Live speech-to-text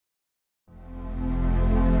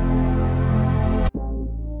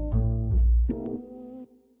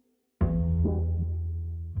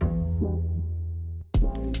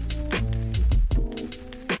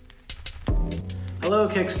Hello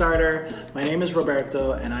Kickstarter, my name is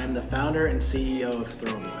Roberto and I'm the founder and CEO of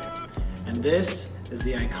Throwboy. And this is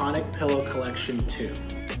the Iconic Pillow Collection 2.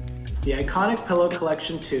 The Iconic Pillow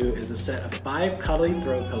Collection 2 is a set of 5 cuddly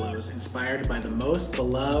throw pillows inspired by the most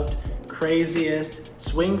beloved, craziest,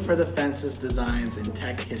 swing for the fences designs in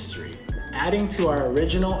tech history. Adding to our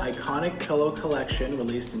original Iconic Pillow Collection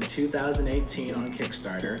released in 2018 on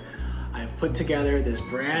Kickstarter, I've put together this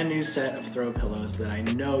brand new set of throw pillows that I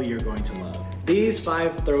know you're going to love. These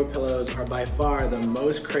 5 throw pillows are by far the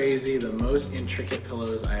most crazy, the most intricate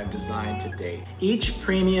pillows I have designed to date. Each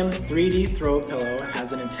premium 3D throw pillow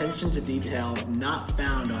has an attention to detail not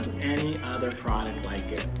found on any other product like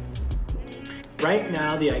it. Right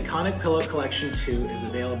now, the Iconic Pillow Collection 2 is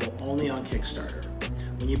available only on Kickstarter.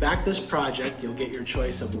 When you back this project, you'll get your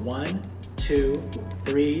choice of 1, 2,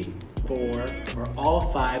 3, 4, or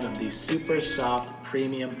all 5 of these super soft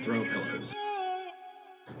premium throw pillows.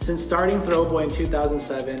 Since starting Throwboy in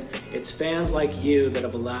 2007, it's fans like you that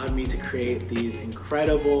have allowed me to create these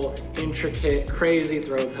incredible, intricate, crazy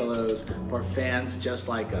throw pillows for fans just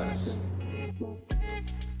like us.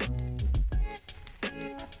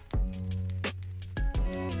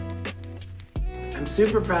 I'm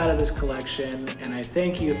super proud of this collection and I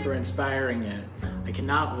thank you for inspiring it. I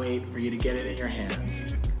cannot wait for you to get it in your hands.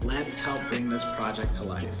 Let's help bring this project to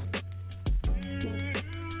life.